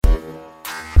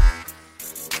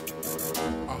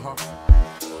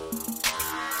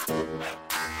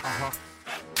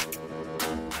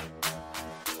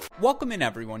Welcome in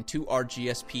everyone to our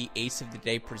GSP Ace of the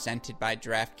Day presented by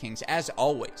DraftKings. As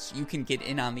always, you can get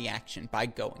in on the action by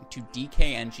going to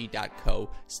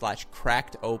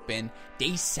dkng.co/crackedopen.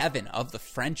 Day 7 of the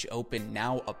French Open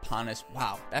now upon us.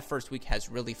 Wow, that first week has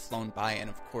really flown by,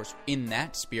 and of course, in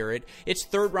that spirit, it's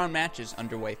third round matches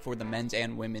underway for the men's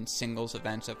and women's singles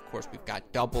events. Of course, we've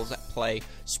got doubles at play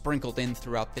sprinkled in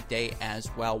throughout the day as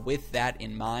well. With that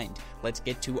in mind, let's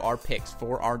get to our picks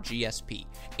for our GSP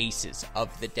Aces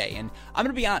of the Day. And I'm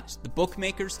going to be honest, the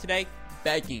bookmakers today,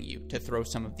 begging you to throw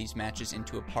some of these matches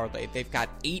into a parlay. They've got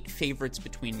 8 favorites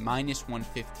between minus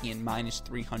 150 and minus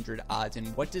 300 odds.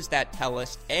 And what does that tell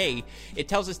us? A, it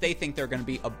tells us they think there are going to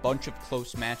be a bunch of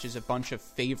close matches, a bunch of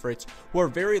favorites who are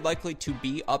very likely to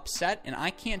be upset, and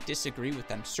I can't disagree with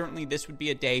them. Certainly this would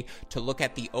be a day to look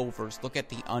at the overs, look at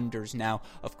the unders. Now,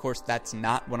 of course, that's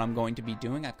not what I'm going to be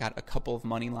doing. I've got a couple of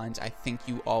money lines I think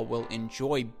you all will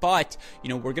enjoy, but,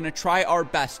 we're going to try our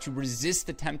best to resist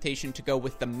the temptation to go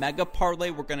with the mega parlay.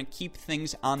 We're going to keep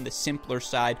things on the simpler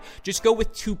side. Just go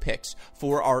with 2 picks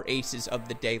for our aces of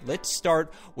the day. Let's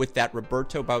start with that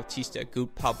Roberto Bautista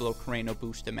Agut Pablo Carreno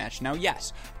Busta match. Now,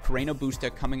 yes, Carreno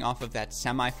Busta coming off of that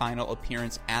semifinal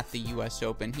appearance at the U.S.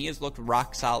 Open. He has looked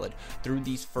rock solid through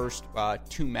these first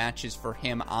 2 matches for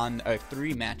him on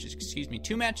 3 matches,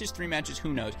 2 matches, 3 matches,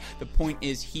 who knows. The point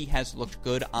is he has looked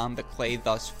good on the clay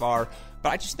thus far.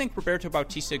 But I just think Roberto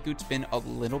Bautista Agut's been a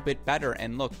little bit better.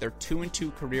 And look, their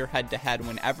 2-2 career head-to-head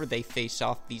whenever they face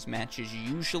off. These matches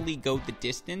usually go the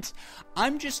distance.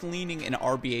 I'm just leaning in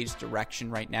RBA's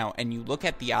direction right now. And you look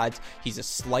at the odds, he's a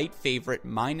slight favorite,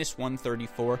 minus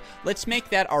 134. Let's make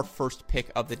that our first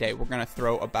pick of the day. We're going to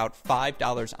throw about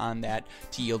 $5 on that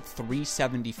to yield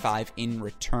 $3.75 in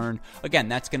return. Again,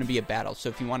 that's going to be a battle. So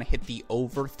if you want to hit the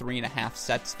over 3.5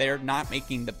 sets there, not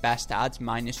making the best odds,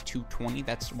 minus 220.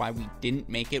 That's why we didn't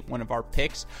make it one of our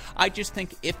picks. I just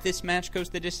think if this match goes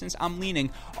the distance, I'm leaning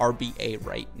RBA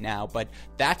right now. But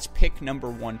that's pick number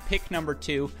 1. Pick number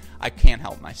 2, I can't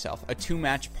help myself. A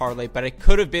 2-match parlay, but it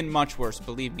could have been much worse.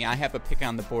 Believe me, I have a pick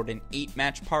on the board, an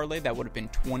 8-match parlay that would have been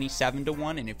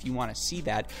 27-1. And if you want to see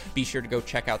that, be sure to go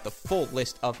check out the full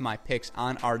list of my picks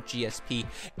on our GSP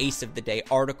Ace of the Day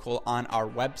article on our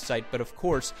website. But of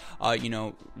course,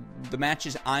 the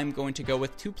matches I'm going to go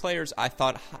with, 2 players I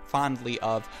thought fondly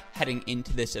of heading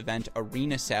into this event: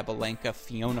 Aryna Sabalenka,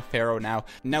 Fiona Ferro. Now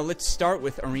let's start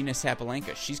with Aryna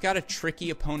Sabalenka. She's got a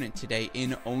tricky opponent today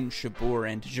in Ons Jabeur,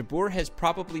 and Jabeur has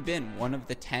probably been one of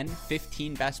the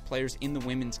 10-15 best players in the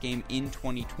women's game in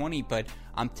 2020, but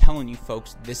I'm telling you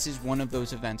folks, this is one of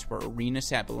those events where Aryna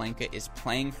Sabalenka is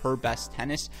playing her best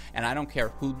tennis, and I don't care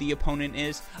who the opponent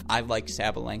is, I like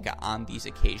Sabalenka on these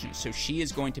occasions. So she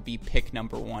is going to be pick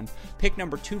number 1. Pick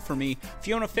number 2 for me,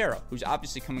 Fiona Ferro, who's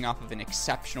obviously coming off of an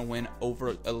exceptional win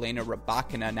over Elena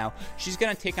Rybakina. Now, she's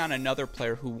going to take on another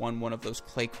player who won one of those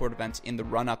clay court events in the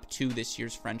run-up to this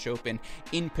year's French Open,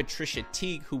 in Patricia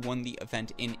Teague, who won the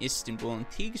event in Istanbul.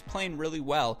 And Teague's playing really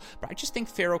well, but I just think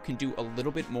Ferro can do a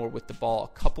little bit more with the ball. A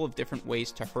couple of different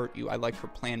ways to hurt you. I like her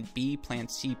plan B, plan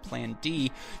C, plan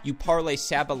D. You parlay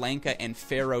Sabalenka and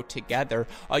Ferro together,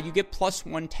 you get plus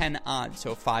 110 odds,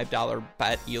 so a $5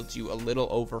 bet yields you a little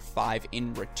over 5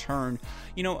 in return.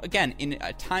 Again, in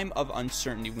a time of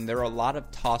uncertainty, when there are a lot of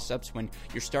toss-ups, when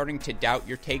you're starting to doubt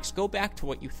your takes, go back to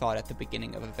what you thought at the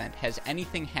beginning of the event. Has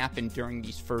anything happened during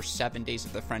these first 7 days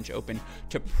of the French Open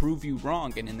to prove you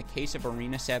wrong? And in the case of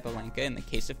Aryna Sabalenka, in the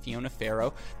case of Fiona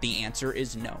Ferro, the answer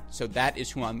is no. So that is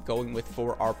who I'm going with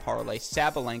for our parlay.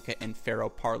 Sabalenka and Ferro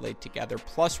parlayed together,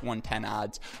 plus 110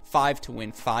 odds, 5 to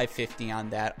win, 550 on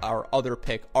that. Our other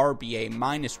pick, RBA,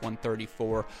 minus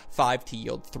 134, 5 to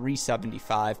yield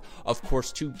 375. Of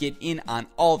course, to get in on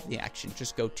all of the action,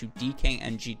 just go to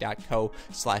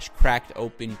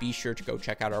dkng.co/crackedopen. Be sure to go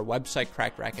check out our website,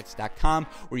 crackrackets.com,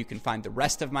 where you can find the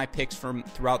rest of my picks from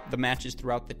throughout the matches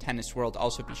throughout the tennis world.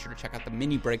 Also, be sure to check out the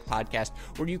Mini Break podcast,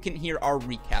 where you can hear our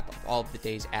recap of all of the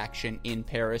day's action in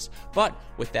Paris. But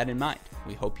with that in mind,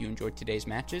 we hope you enjoyed today's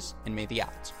matches, and may the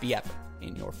odds be ever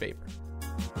in your favor.